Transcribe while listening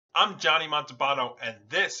I'm Johnny Montalbano, and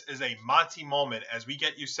this is a Monty moment as we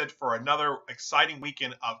get you set for another exciting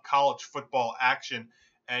weekend of college football action.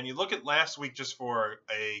 And you look at last week just for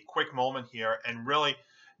a quick moment here, and really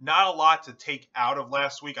not a lot to take out of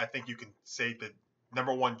last week. I think you can say that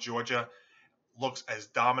number one, Georgia looks as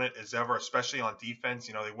dominant as ever, especially on defense.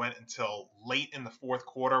 They went until late in the fourth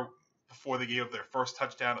quarter before they gave their first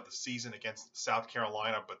touchdown of the season against South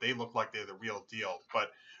Carolina, but they looked like they're the real deal.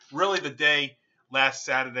 But really, the day last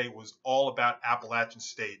Saturday was all about Appalachian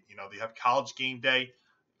State. They have college game day,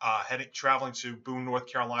 traveling to Boone, North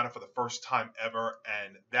Carolina for the first time ever,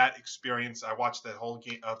 and that experience, I watched that whole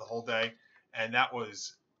game, the whole day, and that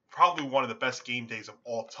was probably one of the best game days of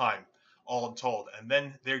all time, all told. And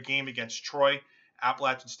then their game against Troy,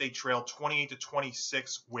 Appalachian State trailed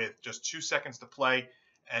 28-26 with just 2 seconds to play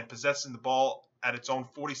and possessing the ball at its own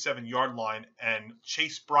 47-yard line. And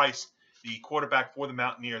Chase Bryce, the quarterback for the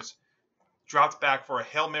Mountaineers, dropped back for a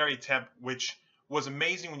Hail Mary attempt, which was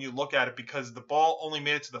amazing when you look at it because the ball only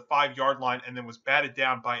made it to the 5-yard line and then was batted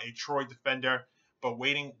down by a Troy defender. But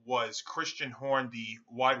waiting was Christian Horn, the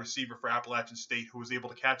wide receiver for Appalachian State, who was able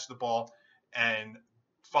to catch the ball and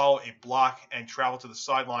follow a block and travel to the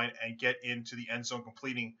sideline and get into the end zone,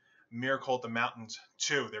 completing Miracle at the Mountains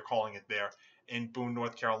 2, they're calling it there, in Boone,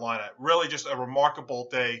 North Carolina. Really just a remarkable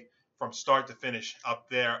day from start to finish up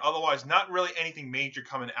there. Otherwise, not really anything major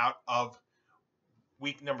coming out of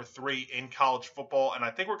week number 3 in college football. And I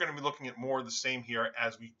think we're going to be looking at more of the same here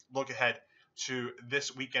as we look ahead to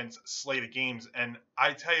this weekend's slate of games. And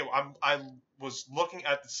I tell you, I was looking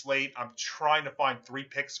at the slate. I'm trying to find 3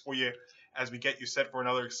 picks for you as we get you set for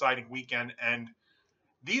another exciting weekend. And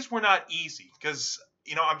these were not easy because,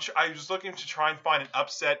 I was looking to try and find an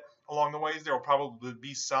upset along the ways. There will probably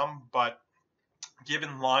be some, but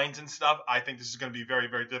given lines and stuff, I think this is going to be very,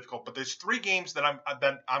 very difficult. But there's 3 games that I'm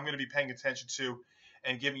going to be paying attention to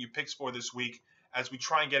and giving you picks for this week as we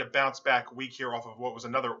try and get a bounce back week here off of what was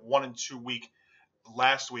another 1-2 week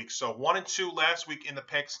last week. So 1-2 last week in the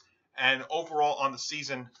picks, and overall on the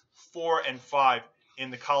season 4-5 in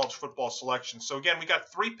the college football selection. So again, we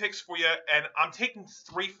got 3 picks for you, and I'm taking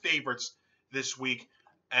 3 favorites this week,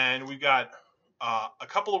 and we've got a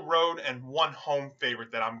couple of road and 1 home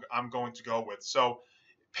favorite that I'm going to go with. So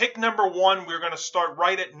pick number 1, we're going to start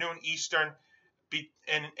right at noon Eastern, in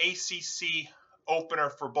an ACC opener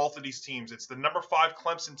for both of these teams. It's the number 5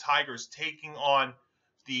 Clemson Tigers taking on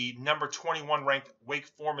the number 21 ranked Wake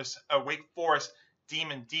Forest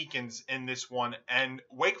Demon Deacons in this one. And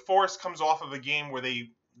Wake Forest comes off of a game where they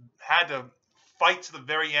had to fight to the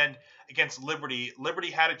very end against Liberty. Liberty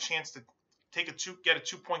had a chance to get a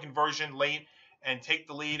 2-point conversion late and take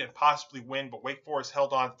the lead and possibly win, but Wake Forest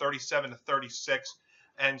held on 37-36.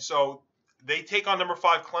 And so they take on number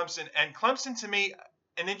 5 Clemson. And Clemson, to me,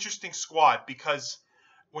 an interesting squad because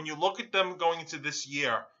when you look at them going into this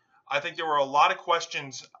year, I think there were a lot of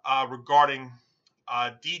questions regarding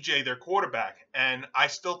DJ, their quarterback, and I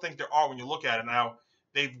still think there are when you look at it. Now,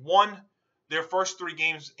 they've won their first 3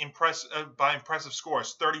 games by impressive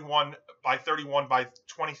scores, 31 by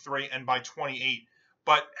 23, and by 28.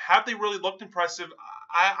 But have they really looked impressive?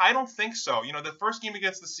 I don't think so. The first game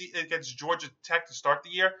against Georgia Tech to start the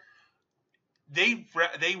year, they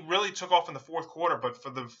really took off in the fourth quarter, but for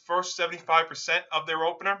the first 75% of their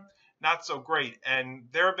opener, not so great. And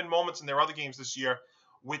there have been moments in their other games this year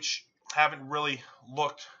which haven't really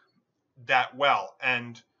looked that well.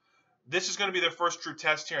 And this is going to be their first true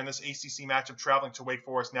test here in this ACC matchup traveling to Wake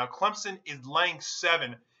Forest. Now, Clemson is laying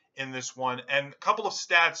 7 in this one. And a couple of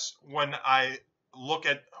stats when I look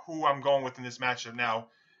at who I'm going with in this matchup. Now,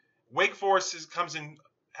 Wake Forest comes in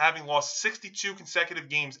having lost 62 consecutive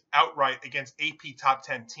games outright against AP top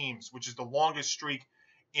 10 teams, which is the longest streak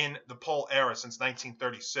in the poll era since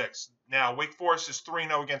 1936. Now, Wake Forest is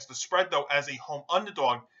 3-0 against the spread, though, as a home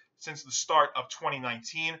underdog since the start of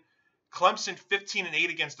 2019. Clemson 15-8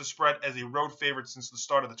 against the spread as a road favorite since the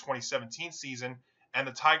start of the 2017 season, and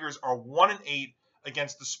the Tigers are 1-8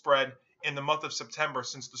 against the spread in the month of September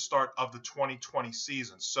since the start of the 2020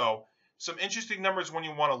 season. So some interesting numbers when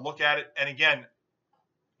you want to look at it. And again,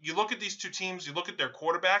 you look at these 2 teams, you look at their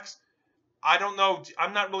quarterbacks. I don't know.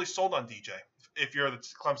 I'm not really sold on DJ if you're the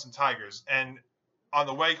Clemson Tigers. And on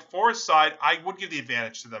the Wake Forest side, I would give the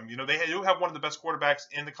advantage to them. They do have one of the best quarterbacks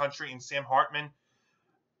in the country in Sam Hartman.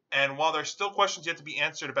 And while there's still questions yet to be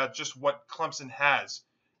answered about just what Clemson has,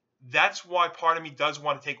 that's why part of me does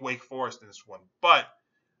want to take Wake Forest in this one. But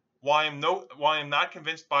while I'm not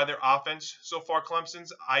convinced by their offense so far,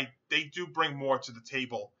 Clemson's, they do bring more to the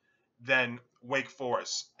table than Wake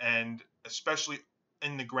Forest, and especially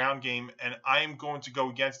in the ground game. And I am going to go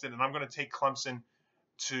against it, and I'm going to take Clemson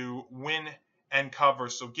to win and cover.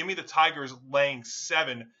 So give me the Tigers laying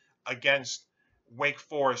 7 against Wake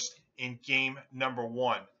Forest in game number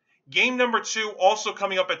 1. Game number 2 also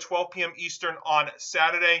coming up at 12 p.m. Eastern on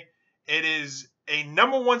Saturday. It is a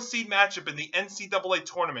number 1 seed matchup in the NCAA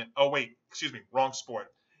tournament. Oh, wait, excuse me, wrong sport.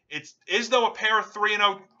 It is, though, a pair of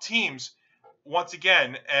 3-0 teams once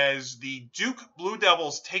again, as the Duke Blue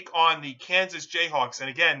Devils take on the Kansas Jayhawks. And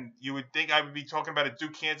again, you would think I would be talking about a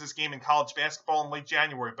Duke-Kansas game in college basketball in late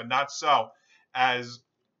January, but not so, as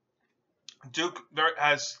Duke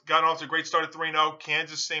has gotten off to a great start at 3-0.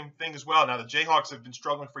 Kansas, same thing as well. Now, the Jayhawks have been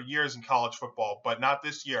struggling for years in college football, but not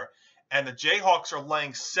this year. And the Jayhawks are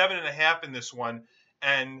laying 7.5 in this one.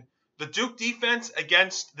 And the Duke defense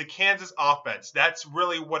against the Kansas offense, that's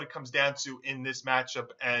really what it comes down to in this matchup.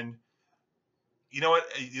 And you know what?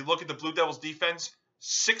 You look at the Blue Devils defense,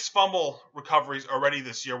 6 fumble recoveries already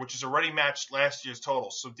this year, which is already matched last year's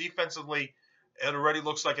total. So defensively, it already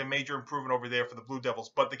looks like a major improvement over there for the Blue Devils.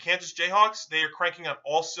 But the Kansas Jayhawks, they are cranking on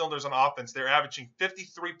all cylinders on offense. They're averaging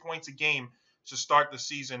 53 points a game to start the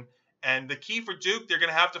season. And the key for Duke, they're going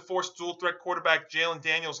to have to force dual threat quarterback Jalen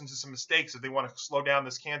Daniels into some mistakes if they want to slow down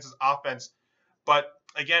this Kansas offense. But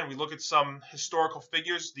again, we look at some historical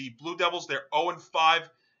figures. The Blue Devils, they're 0-5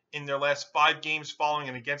 in their last 5 games following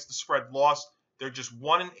an against the spread loss. They're just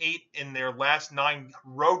 1-8 in their last 9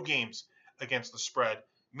 road games against the spread.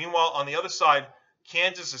 Meanwhile, on the other side,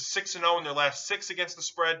 Kansas is 6-0 in their last 6 against the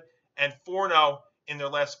spread and 4-0 in their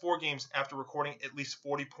last 4 games after recording at least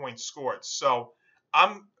 40 points scored. So,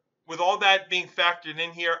 with all that being factored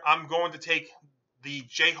in here, I'm going to take the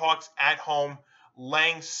Jayhawks at home,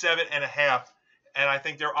 laying 7.5, and I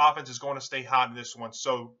think their offense is going to stay hot in this one.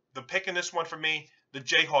 So, the pick in this one for me, the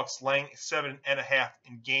Jayhawks laying 7.5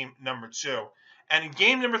 in game number 2. And in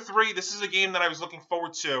game number 3, this is a game that I was looking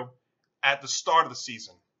forward to at the start of the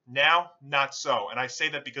season. Now, not so. And I say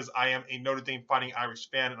that because I am a Notre Dame Fighting Irish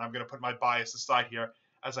fan, and I'm going to put my bias aside here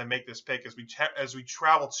as I make this pick as we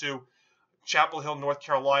travel to Chapel Hill, North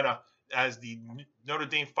Carolina, as the Notre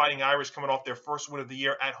Dame Fighting Irish, coming off their first win of the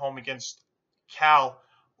year at home against Cal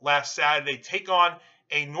last Saturday, take on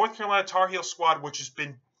a North Carolina Tar Heel squad which has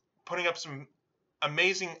been putting up some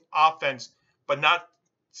amazing offense, but not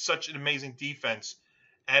such an amazing defense.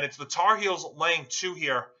 And it's the Tar Heels laying 2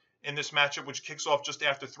 here in this matchup, which kicks off just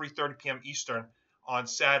after 3:30 p.m. Eastern on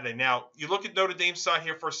Saturday. Now, you look at Notre Dame's side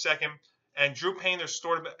here for a second, and Drew Payne,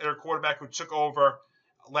 their quarterback who took over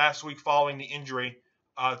last week following the injury,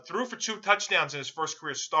 threw for 2 touchdowns in his first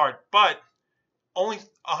career start, but only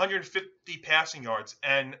 150 passing yards.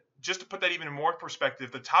 And just to put that even in more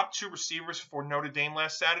perspective, the top 2 receivers for Notre Dame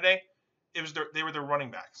last Saturday, they were their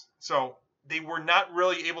running backs. So they were not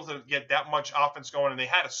really able to get that much offense going, and they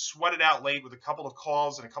had to sweat it out late with a couple of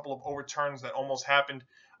calls and a couple of overturns that almost happened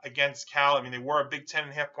against Cal. I mean, they were a big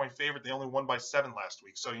 10.5-point favorite. They only won by 7 last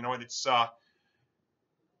week. So, you know what, it's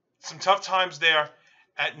some tough times there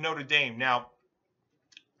at Notre Dame. Now,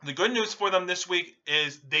 the good news for them this week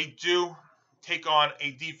is they do take on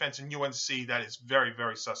a defense in UNC that is very,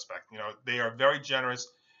 very suspect. You know, they are very generous,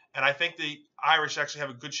 and I think the Irish actually have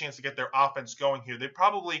a good chance to get their offense going here.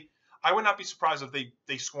 I would not be surprised if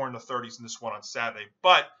they score in the 30s in this one on Saturday.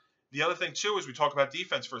 But the other thing, too, is we talk about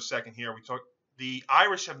defense for a second here. The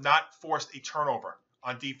Irish have not forced a turnover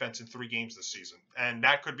on defense in 3 games this season, and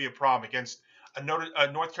that could be a problem against a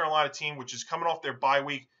North Carolina team which is coming off their bye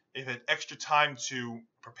week. They've had extra time to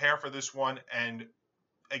prepare for this one, and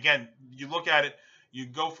again, you look at it, you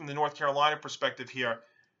go from the North Carolina perspective here.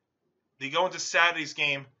 They go into Saturday's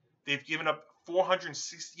game, they've given up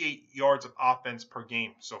 468 yards of offense per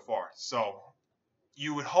game so far. So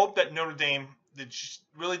you would hope that Notre Dame, that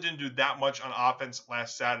really didn't do that much on offense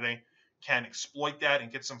last Saturday, can exploit that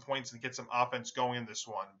and get some points and get some offense going in this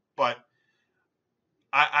one. But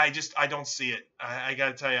I don't see it. I got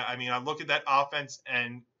to tell you, I mean, I look at that offense,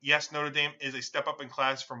 and yes, Notre Dame is a step up in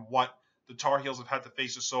class from what the Tar Heels have had to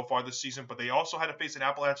face so far this season, but they also had to face an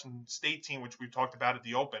Appalachian State team, which we've talked about at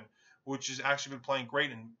the Open, which has actually been playing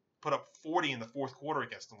great and put up 40 in the fourth quarter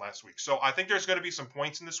against them last week. So I think there's going to be some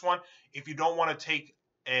points in this one. If you don't want to take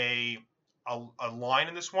a line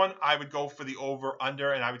in this one, I would go for the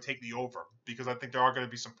over-under, and I would take the over because I think there are going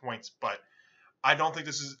to be some points. But I don't think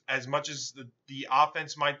this is, as much as the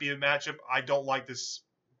offense might be a matchup, I don't like this.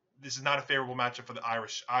 This is not a favorable matchup for the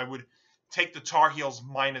Irish. I would take the Tar Heels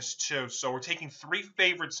 -2. So we're taking 3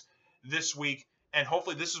 favorites this week, and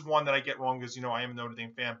hopefully this is one that I get wrong because, you know, I am a Notre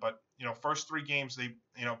Dame fan. But, you know, first 3 games, they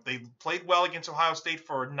played well against Ohio State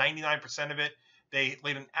for 99% of it. They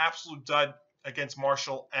laid an absolute dud against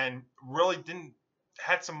Marshall and really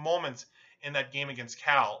had some moments in that game against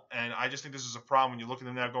Cal, and I just think this is a problem when you look at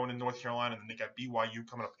them now going to North Carolina, and then they got BYU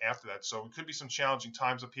coming up after that. So it could be some challenging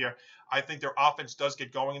times up here. I think their offense does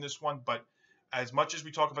get going in this one, but as much as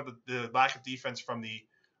we talk about the lack of defense from the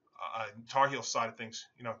Tar Heels side of things,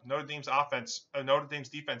 Notre Dame's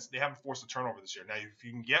defense, they haven't forced a turnover this year. Now, if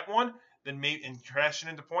you can get one, then maybe and crash it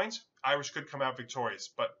into points, Irish could come out victorious,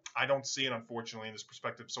 but I don't see it, unfortunately, in this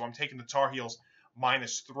perspective. So I'm taking the Tar Heels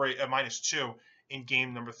 -2 in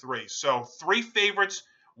game number 3. So 3 favorites,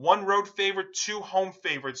 1 road favorite, 2 home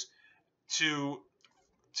favorites to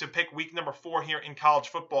pick week number 4 here in college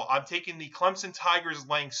football. I'm taking the Clemson Tigers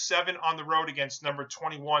laying 7 on the road against number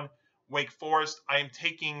 21 Wake Forest. I am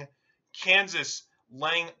taking Kansas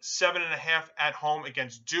laying 7.5 at home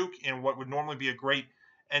against Duke in what would normally be a great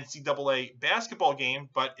NCAA basketball game,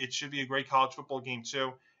 but it should be a great college football game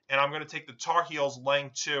too. And I'm going to take the Tar Heels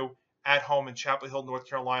laying 2 at home in Chapel Hill, North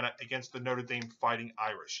Carolina against the Notre Dame Fighting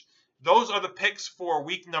Irish. Those are the picks for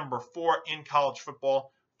week number 4 in college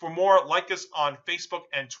football. For more, like us on Facebook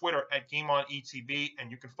and Twitter at GameOnETB, and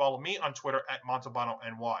you can follow me on Twitter at Montalbano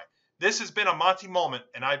NY. This has been a Monty Moment,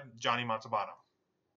 and I'm Johnny Montalbano.